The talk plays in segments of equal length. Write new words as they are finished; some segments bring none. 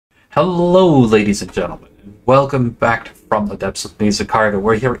Hello, ladies and gentlemen, and welcome back to From the Depths with me, Zakarga.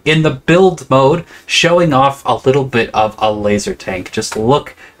 We're here in the build mode, showing off a little bit of a laser tank. Just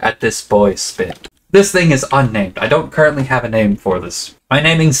look at this boy spin. This thing is unnamed. I don't currently have a name for this. My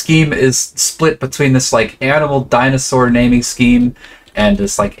naming scheme is split between this animal dinosaur naming scheme and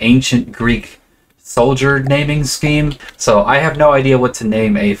this ancient Greek soldier naming scheme. So I have no idea what to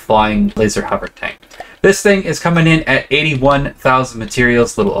name a flying laser hover tank. This thing is coming in at 81,000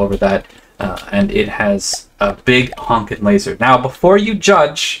 materials, a little over that, and it has a big honkin' laser. Now, before you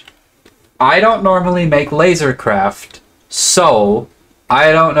judge, I don't normally make laser craft, so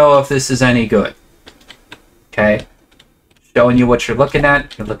I don't know if this is any good. Okay? Showing you what you're looking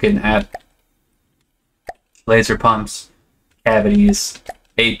at. You're looking at laser pumps, cavities,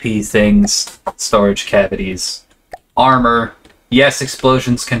 AP things, storage cavities, armor. Yes,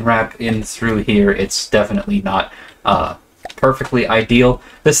 explosions can wrap in through here. It's definitely not perfectly ideal.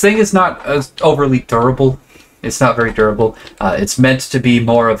 This thing is not overly durable. It's not very durable. It's meant to be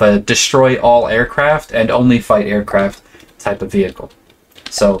more of a destroy all aircraft and only fight aircraft type of vehicle.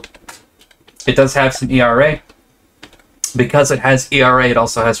 So it does have some ERA. Because it has ERA, it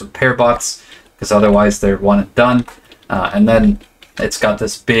also has repair bots, because otherwise they're one and done. And then it's got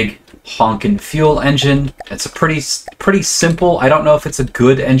this big honkin' fuel engine. It's a pretty simple. I don't know if it's a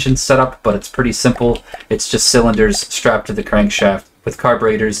good engine setup, but it's pretty simple. It's just cylinders strapped to the crankshaft with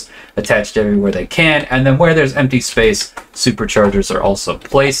carburetors attached everywhere they can, and then where there's empty space, superchargers are also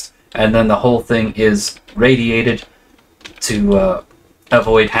placed, and then the whole thing is radiated to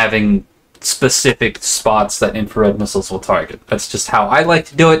avoid having specific spots that infrared missiles will target. That's just how I like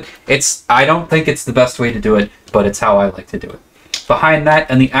to do it. I don't think it's the best way to do it, but it's how I like to do it. Behind that,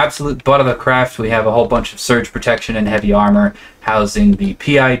 and the absolute butt of the craft, we have a whole bunch of surge protection and heavy armor, housing the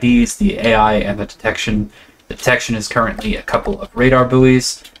PIDs, the AI, and the detection. The detection is currently a couple of radar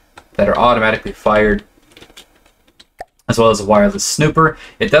buoys that are automatically fired, as well as a wireless snooper.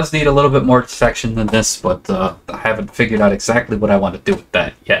 It does need a little bit more detection than this, but I haven't figured out exactly what I want to do with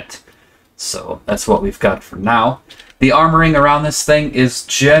that yet. So that's what we've got for now. The armoring around this thing is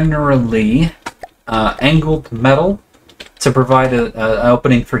generally angled metal, to provide an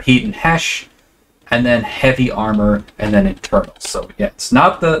opening for heat and HESH, and then heavy armor, and then internal. So yeah, it's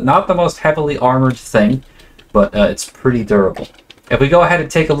not the most heavily armored thing, but it's pretty durable. If we go ahead and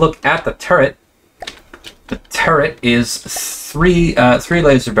take a look at the turret is three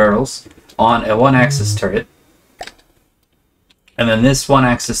laser barrels on a one-axis turret, and then this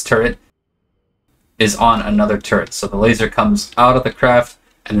one-axis turret is on another turret. So the laser comes out of the craft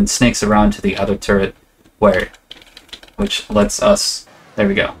and then snakes around to the other turret, which lets us, there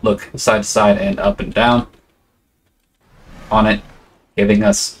we go, look side to side and up and down on it, giving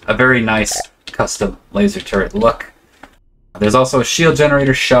us a very nice custom laser turret look. There's also a shield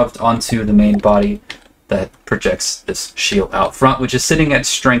generator shoved onto the main body that projects this shield out front, which is sitting at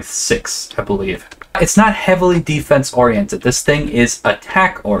strength 6, I believe. It's not heavily defense oriented. This thing is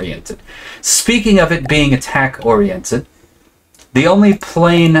attack oriented. Speaking of it being attack oriented, the only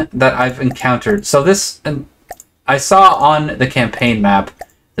plane that I've encountered, so this, and I saw on the campaign map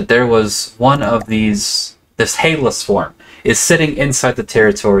that there was one of these, this Halo swarm is sitting inside the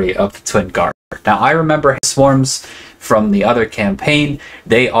territory of the Twin Guard. Now, I remember swarms from the other campaign.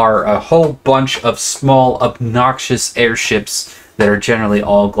 They are a whole bunch of small, obnoxious airships that are generally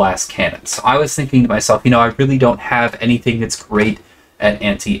all glass cannons. So I was thinking to myself, I really don't have anything that's great at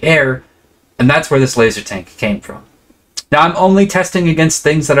anti-air, and that's where this laser tank came from. Now, I'm only testing against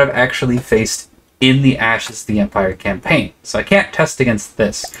things that I've actually faced in the Ashes of the Empire campaign, so I can't test against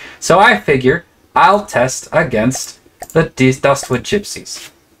this. So I figure I'll test against the Dustwood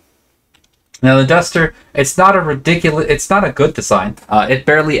Gypsies. Now the Duster, it's not a good design. It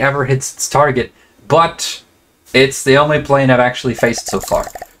barely ever hits its target, but it's the only plane I've actually faced so far.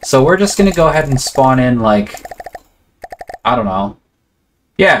 So we're just gonna go ahead and spawn in I don't know.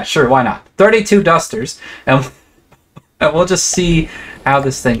 Yeah, sure, why not? 32 Dusters, and we'll just see how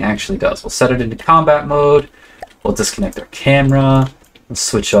this thing actually does. We'll set it into combat mode. We'll disconnect our camera. We'll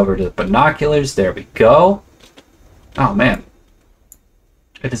switch over to the binoculars. There we go. Oh, man.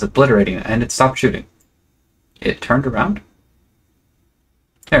 It is obliterating, and it stopped shooting. It turned around.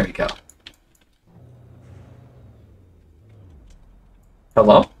 There we go.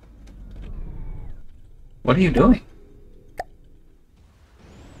 Hello? What are you doing?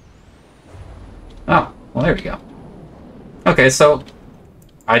 Oh, well, there we go. Okay, so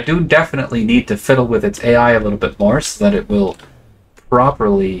I do definitely need to fiddle with its AI a little bit more so that it will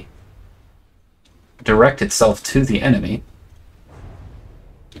properly direct itself to the enemy.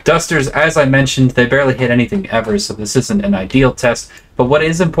 Dusters, as I mentioned, they barely hit anything ever, so this isn't an ideal test. but what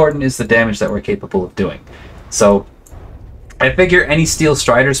is important is the damage that we're capable of doing. So I figure any Steel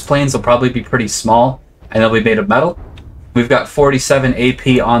Strider's planes will probably be pretty small, and they'll be made of metal. We've got 47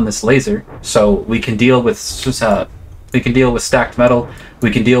 AP on this laser, so we can deal with stacked metal, we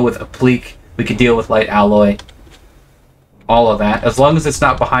can deal with applique, we can deal with light alloy, all of that. As long as it's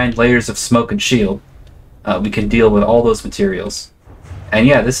not behind layers of smoke and shield, we can deal with all those materials. And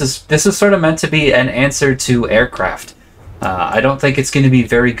yeah, this is sort of meant to be an answer to aircraft. I don't think it's going to be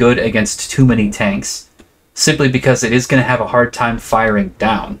very good against too many tanks, simply because it is going to have a hard time firing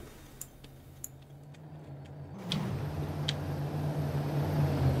down.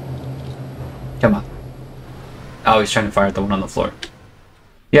 Come on. Oh, he's trying to fire at the one on the floor.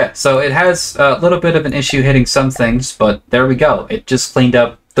 Yeah, so it has a little bit of an issue hitting some things, but there we go. It just cleaned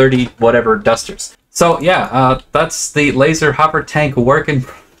up 30 whatever dusters. So yeah, that's the laser hover tank work in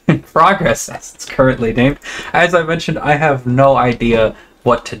progress, as it's currently named. As I mentioned, I have no idea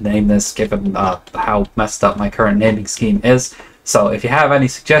what to name this, given how messed up my current naming scheme is. So if you have any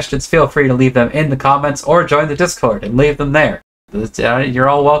suggestions, feel free to leave them in the comments or join the Discord and leave them there. You're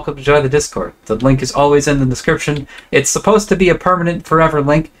all welcome to join the Discord. The link is always in the description. It's supposed to be a permanent forever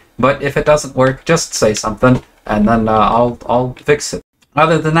link, but if it doesn't work, just say something, and then I'll fix it.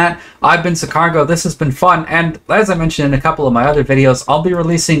 Other than that, I've been Zacargo. This has been fun, and as I mentioned in a couple of my other videos, I'll be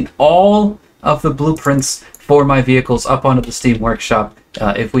releasing all of the blueprints for my vehicles up onto the Steam Workshop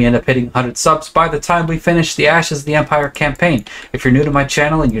if we end up hitting 100 subs by the time we finish the Ashes of the Empire campaign. If you're new to my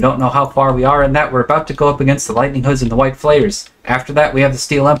channel and you don't know how far we are in that, we're about to go up against the Lightning Hoods and the White Flayers. After that, we have the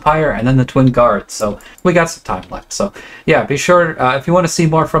Steel Empire and then the Twin Guards, so we got some time left. So yeah, be sure, if you want to see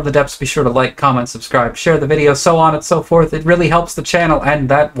more from the depths, be sure to like, comment, subscribe, share the video, so on and so forth. It really helps the channel, and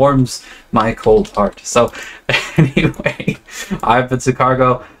that warms my cold heart. So anyway, I've been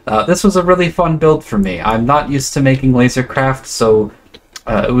Zacargo. This was a really fun build for me. I'm not used to making laser craft, so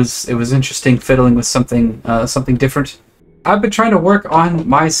it was interesting fiddling with something different. I've been trying to work on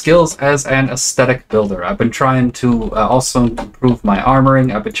my skills as an aesthetic builder. I've been trying to also improve my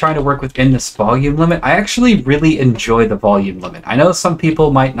armoring. I've been trying to work within this volume limit. I actually really enjoy the volume limit. I know some people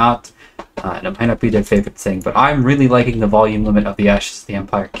might not, and it might not be their favorite thing, but I'm really liking the volume limit of the Ashes of the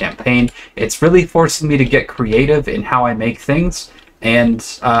Empire campaign. It's really forcing me to get creative in how I make things, and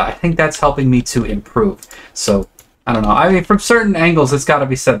I think that's helping me to improve. So I don't know. I mean, from certain angles, it's got to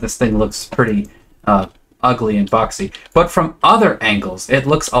be said this thing looks pretty ugly and boxy. But from other angles, it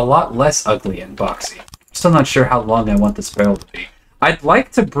looks a lot less ugly and boxy. I'm still not sure how long I want this barrel to be. I'd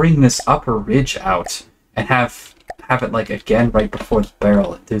like to bring this upper ridge out and have it like again right before the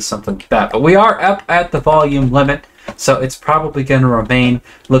barrel and do something like that. But we are up at the volume limit, so it's probably going to remain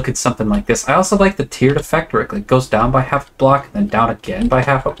looking something like this. I also like the tiered effect where it goes down by half a block and then down again by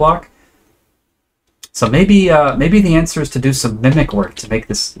half a block. So maybe the answer is to do some mimic work to make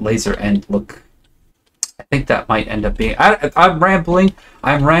this laser end look. I think that might end up being. I'm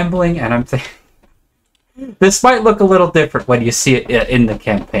rambling, and I'm thinking this might look a little different when you see it in the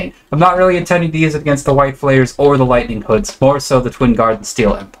campaign. I'm not really intending to use it against the White Flayers or the Lightning Hoods, more so the Twin Guard and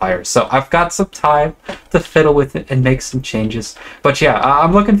Steel Empire. So I've got some time to fiddle with it and make some changes. But yeah,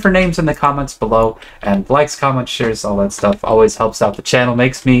 I'm looking for names in the comments below, and likes, comments, shares, all that stuff always helps out the channel,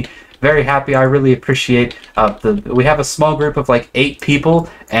 makes me very happy. I really appreciate we have a small group of like 8 people,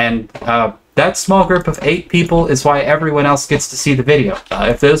 and that small group of 8 people is why everyone else gets to see the video.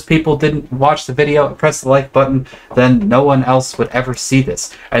 If those people didn't watch the video and press the like button, then no one else would ever see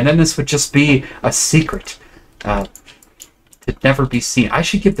this. And then this would just be a secret to never be seen. I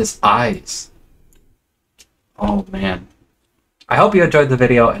should give this eyes. Oh man. I hope you enjoyed the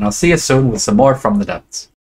video, and I'll see you soon with some more from the depths.